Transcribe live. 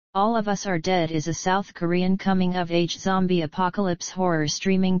All of Us Are Dead is a South Korean coming-of-age zombie apocalypse horror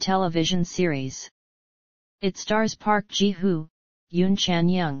streaming television series. It stars Park Ji-hoo, Yoon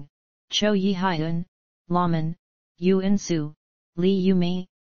Chan-young, Cho Yi-hyun, Lamin, Yoo In-soo, Lee Yoo-mi,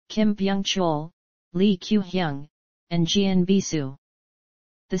 Kim Byung-chul, Lee Kyu-hyung, and Jeon Bi-soo.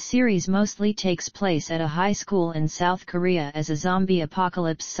 The series mostly takes place at a high school in South Korea as a zombie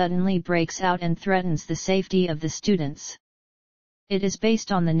apocalypse suddenly breaks out and threatens the safety of the students. It is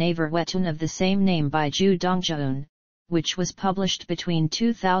based on the naver webtoon of the same name by Ju Dongjeon, which was published between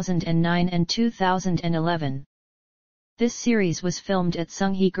 2009 and 2011. This series was filmed at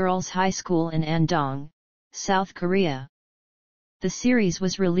Sunghi Girls High School in Andong, South Korea. The series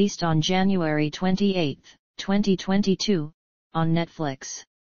was released on January 28, 2022, on Netflix.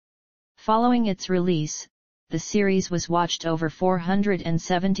 Following its release, the series was watched over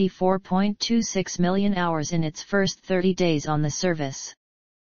 474.26 million hours in its first 30 days on the service.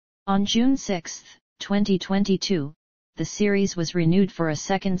 On June 6, 2022, the series was renewed for a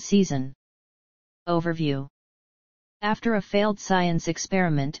second season. Overview. After a failed science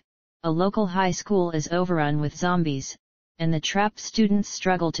experiment, a local high school is overrun with zombies, and the trapped students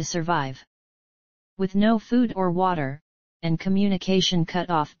struggle to survive. With no food or water, and communication cut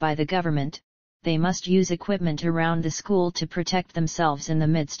off by the government, they must use equipment around the school to protect themselves in the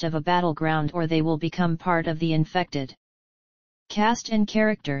midst of a battleground or they will become part of the infected. Cast and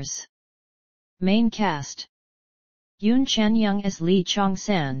characters. Main cast. Yoon Chan-young as Lee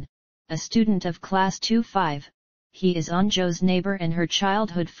Chong-san, a student of Class 2-5, he is Onjo's neighbor and her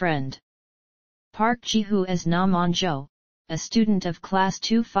childhood friend. Park Ji-hoo as Nam Onjo, a student of Class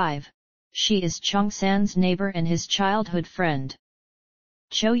 2-5, she is Chong-san's neighbor and his childhood friend.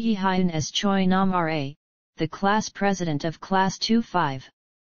 Cho Yi-hyun as Choi Nam-ra, the class president of Class 2-5.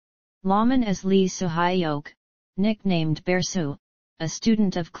 Lamin as Lee Soo-hyok, nicknamed Bear-soo, a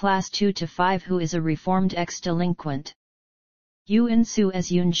student of Class 2-5 who is a reformed ex-delinquent. Yoo In-soo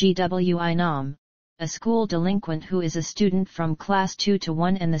as Yoon Gwi Nam, a school delinquent who is a student from Class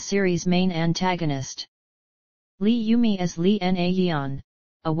 2-1 and the series' main antagonist. Lee Yoo-mi as Lee Na-yeon,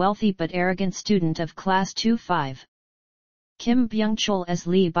 a wealthy but arrogant student of Class 2-5. Kim Byung-chul as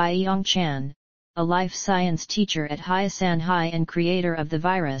Lee Byung-chan, a life science teacher at Hyasan High and creator of the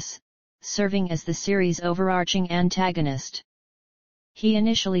virus, serving as the series' overarching antagonist. He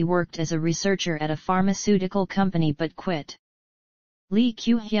initially worked as a researcher at a pharmaceutical company but quit. Lee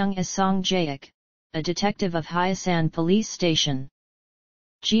Kyu-hyung as Song Jae-ik, a detective of Hyasan Police Station.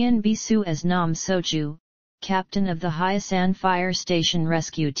 Jeon Bi-soo as Nam So-ju, captain of the Hyasan Fire Station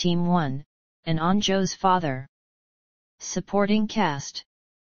Rescue Team 1, and Onjo's father. Supporting cast.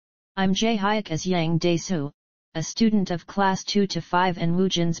 Im Jae-hyuk as Yang Dae-soo, a student of Class 2-5 and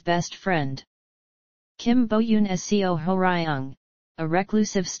Woojin's best friend. Kim Bo-yoon as Seo Ho-ryung, a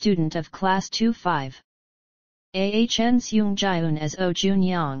reclusive student of Class 2-5. Ahn Seung Jaeun as Oh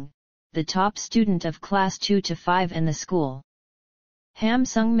Jun-young, the top student of Class 2-5 and the school. Ham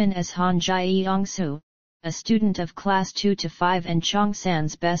Sung-min as Han Jae-young-soo, a student of Class 2-5 and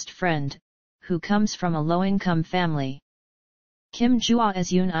Chong-san's best friend, who comes from a low-income family. Kim Jua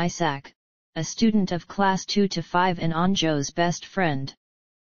as Yoon Isak, a student of Class 2-5 and Onjo's best friend.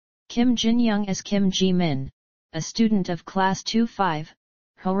 Kim Jin-young as Kim Ji-min, a student of Class 2-5,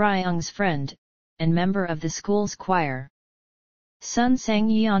 Ho-ryung's friend, and member of the school's choir. Sun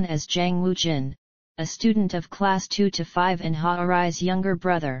Sang-yeon as Jang Woo-jin, a student of Class 2-5 and Ha-arai's younger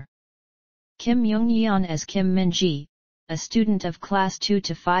brother. Kim Young-yeon as Kim Min-ji, a student of Class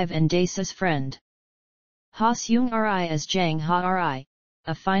 2-5 and Dae-soo's friend. Ha Seung-ri as Jang Ha-ri,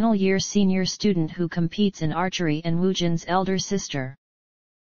 a final-year senior student who competes in archery and Woojin's elder sister.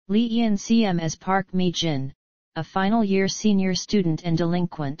 Lee Eun-cm as Park Mi-jin, a final-year senior student and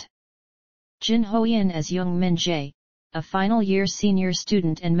delinquent. Jin Ho-yeon as Young Min-jae, a final-year senior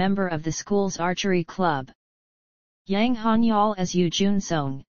student and member of the school's archery club. Yang Han-yeol as Yoo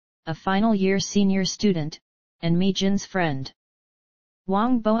Jun-sung, a final-year senior student, and Mi-jin's friend.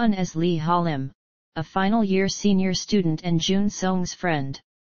 Wang Bo-eun as Lee Ha-lim, a final-year senior student and Jun-sung's friend.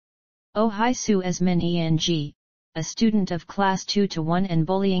 Oh Hai-soo as Min Eun-ji, a student of Class 2-1 and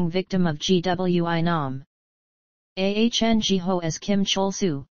bullying victim of Gwi Nam. Ahn Ji-ho as Kim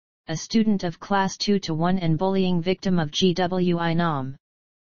Chol-soo, a student of Class 2-1 and bullying victim of Gwi Nam.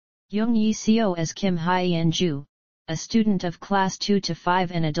 Young Yi-seo as Kim Hye-in-ju, a student of Class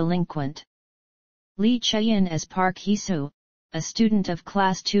 2-5 and a delinquent. Lee Chae-in as Park Hee-soo, a student of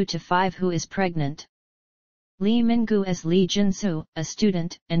Class 2-5 who is pregnant. Lee Min-gu as Lee Jin-soo, a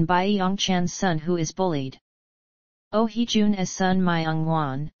student, and Byung-chan's son who is bullied. Oh Hee-jun as Sun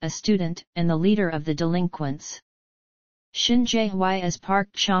Myung-won, a student, and the leader of the delinquents. Shin Jae-hwi as Park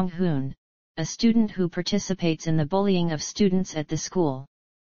Chong-hoon, a student who participates in the bullying of students at the school.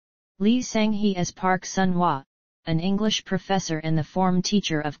 Lee Sang-hee as Park Sun-hwa, an English professor and the form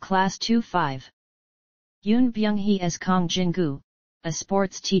teacher of Class 2-5. Yoon Byung-hee as Kong Jin-gu, a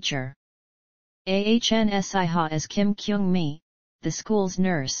sports teacher. Ahn Si-ha as Kim Kyung-mi, the school's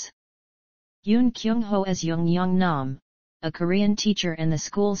nurse. Yoon Kyung-ho as Young Young-nam, a Korean teacher and the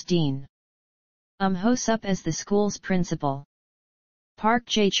school's dean. Ho-sup as the school's principal. Park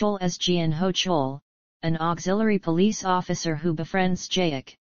Jae-chol as Jian Ho-chol, an auxiliary police officer who befriends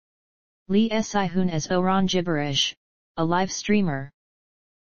Jaeik. Lee Si-hoon as Oran Gibberish, a live streamer.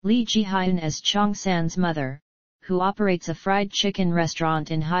 Lee Ji-hyun as Chong San's mother, who operates a fried chicken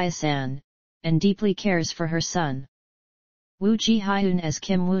restaurant in Hyesan, and deeply cares for her son. Woo Ji-hyun as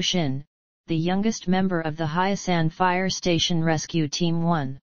Kim Woo-shin, the youngest member of the Hyesan Fire Station Rescue Team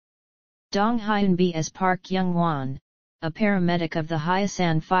 1. Dong Hyun-bi as Park Young-won, a paramedic of the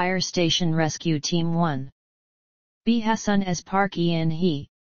Hyesan Fire Station Rescue Team 1. Bi Ha-sun as Park Eun-hee,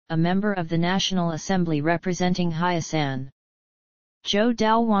 a member of the National Assembly representing Hyesan. Jo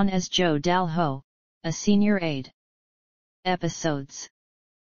Dal-won as Jo Dal-ho, a senior aide. Episodes.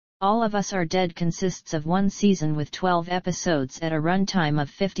 All of Us Are Dead consists of one season with 12 episodes at a runtime of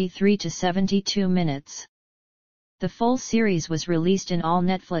 53 to 72 minutes. The full series was released in all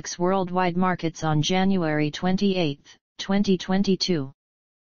Netflix worldwide markets on January 28, 2022.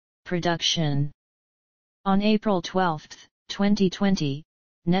 Production. On April 12, 2020,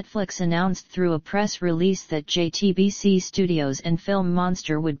 Netflix announced through a press release that JTBC Studios and Film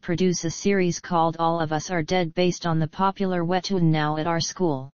Monster would produce a series called All of Us Are Dead based on the popular webtoon Now at Our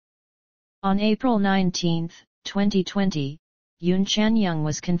School. On April 19, 2020, Yoon Chan-young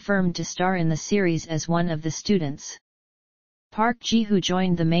was confirmed to star in the series as one of the students. Park Ji-hoo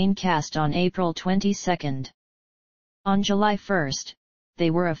joined the main cast on April 22. On July 1, they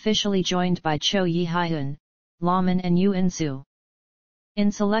were officially joined by Cho Yi-hyun, Lamin and Yoo In-soo.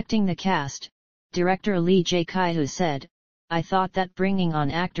 In selecting the cast, director Lee Jae-kyoo said, "I thought that bringing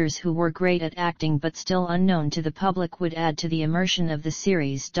on actors who were great at acting but still unknown to the public would add to the immersion of the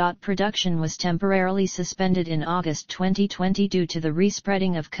series." Production was temporarily suspended in August 2020 due to the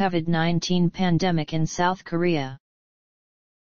respreading of COVID-19 pandemic in South Korea.